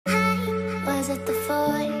it the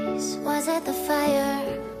voice? Was it the fire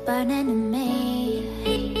burning in me?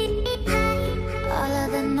 All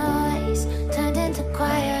of the noise turned into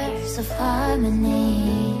choirs of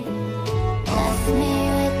harmony. Left me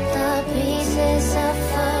with the pieces of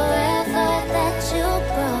forever that you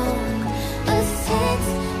broke. But since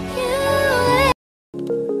you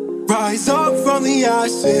rise up from the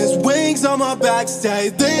ashes, wings on my back,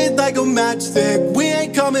 stay lit like a matchstick. We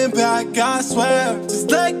ain't coming back, I swear. Just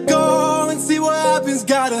let go and see what happens.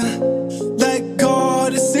 Gotta let go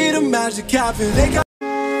to see the magic happen.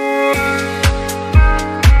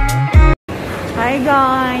 Hi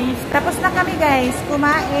guys! Tapos na kami guys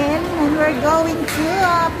kumain and we're going to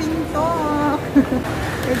Pingtung.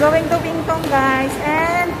 We're going to Pingtung guys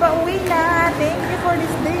and pauwi na. Thank you for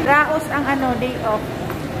this day. Raos ang day off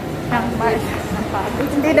ng March.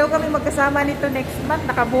 Hindi daw kami magkasama nito next month.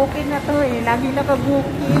 Nakabooking na to eh. Lagi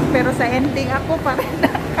nakabooking pero sa ending ako pa rin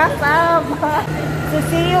nakasama. So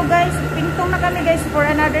see you guys. Pingtung na kami guys for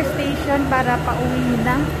another station para pauwi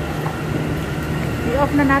na.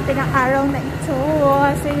 I-off na natin ang araw na ito.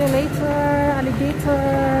 See you later, alligator.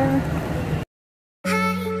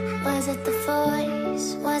 Was it the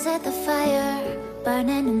voice? Was it the fire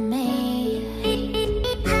burning in me?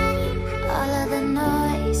 All of the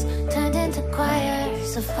noise turned into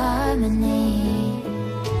choirs of harmony.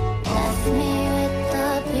 Left me with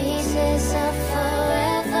the pieces of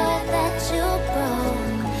forever that you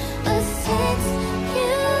broke. But since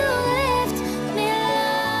you left me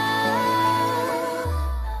alone,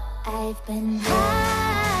 I've been high.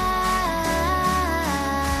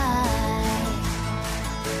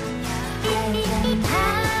 I've been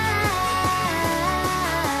high.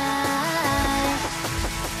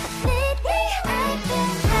 Lately I've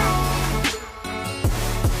been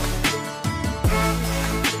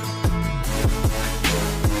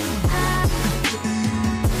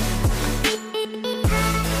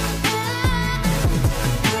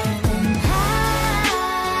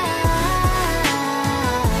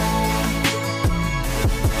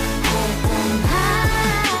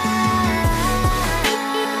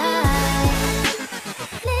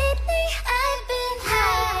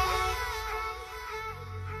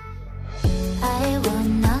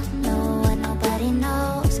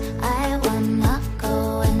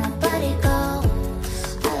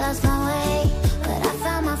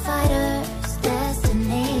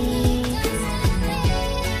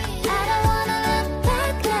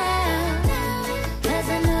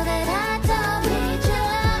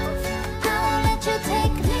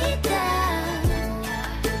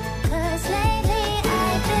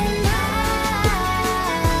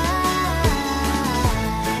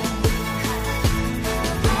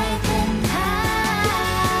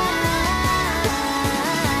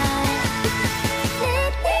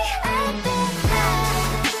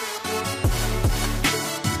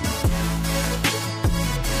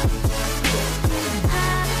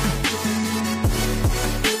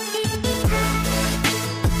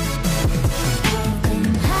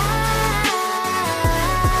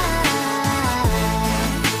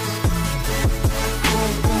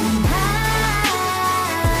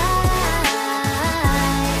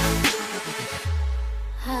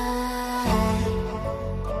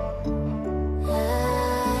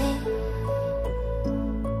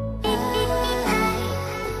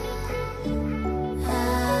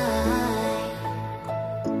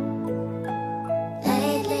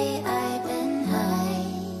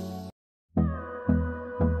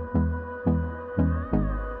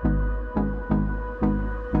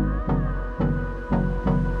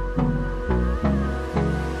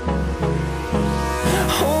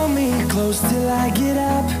till I get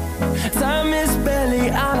up. Time is barely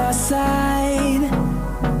on our side.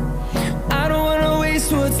 I don't wanna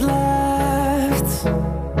waste what's left.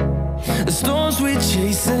 The storms we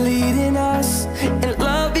chase are leading us, and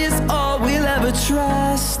love is all we'll ever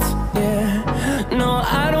trust. Yeah, no,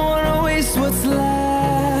 I don't wanna waste what's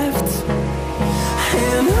left.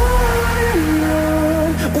 And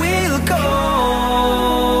on we'll go,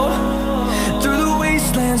 through the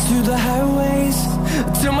wastelands, through the highways,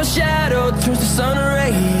 till my shadow turns to sun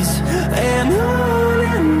rays. And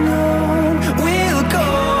on we'll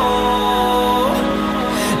go,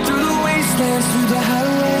 through the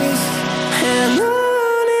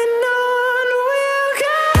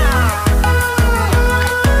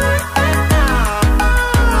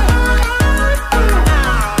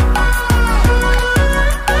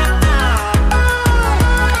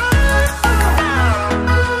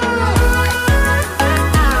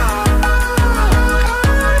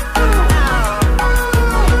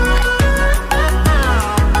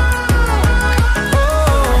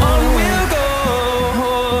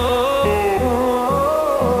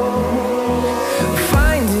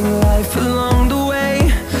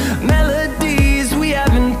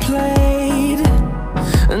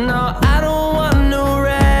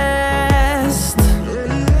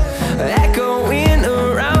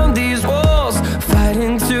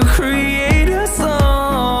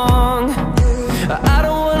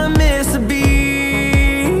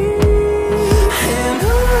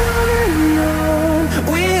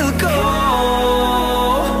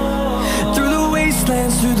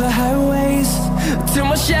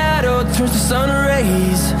turns to sun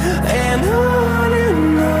rays, and on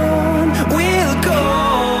we'll go,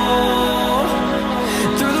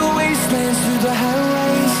 through the wastelands, through the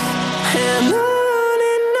highways, and on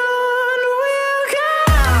we'll go.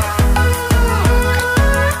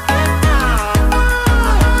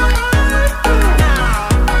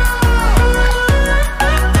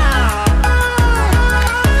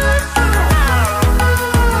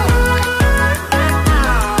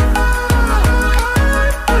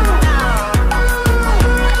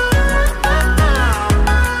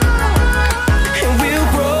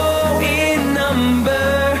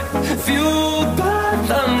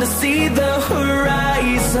 See the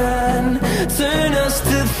horizon, turn us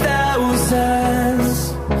to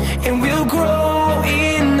thousands, and we'll grow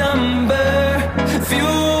in number,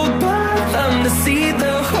 fueled by them to see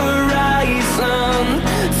the horizon,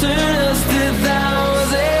 turn us to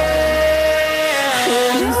thousands,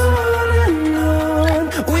 and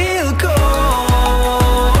on we'll go,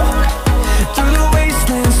 through the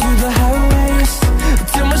wastelands, through the highways,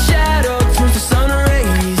 till my shadow turns to sun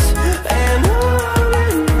rays, and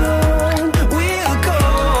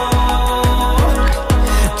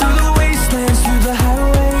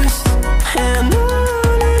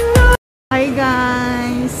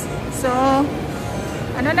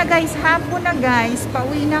guys, hapon na guys,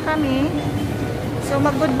 pauwi na kami. So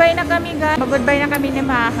mag-goodbye na kami guys. Mag-goodbye na kami ni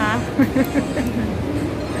Maha.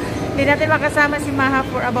 Hindi natin makasama si Maha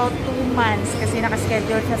for about 2 months kasi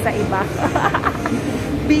nakaschedule siya sa iba.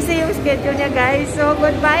 Busy yung schedule niya guys. So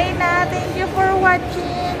goodbye na. Thank you for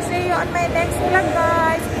watching. See you on my next vlog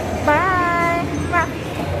guys. Bye!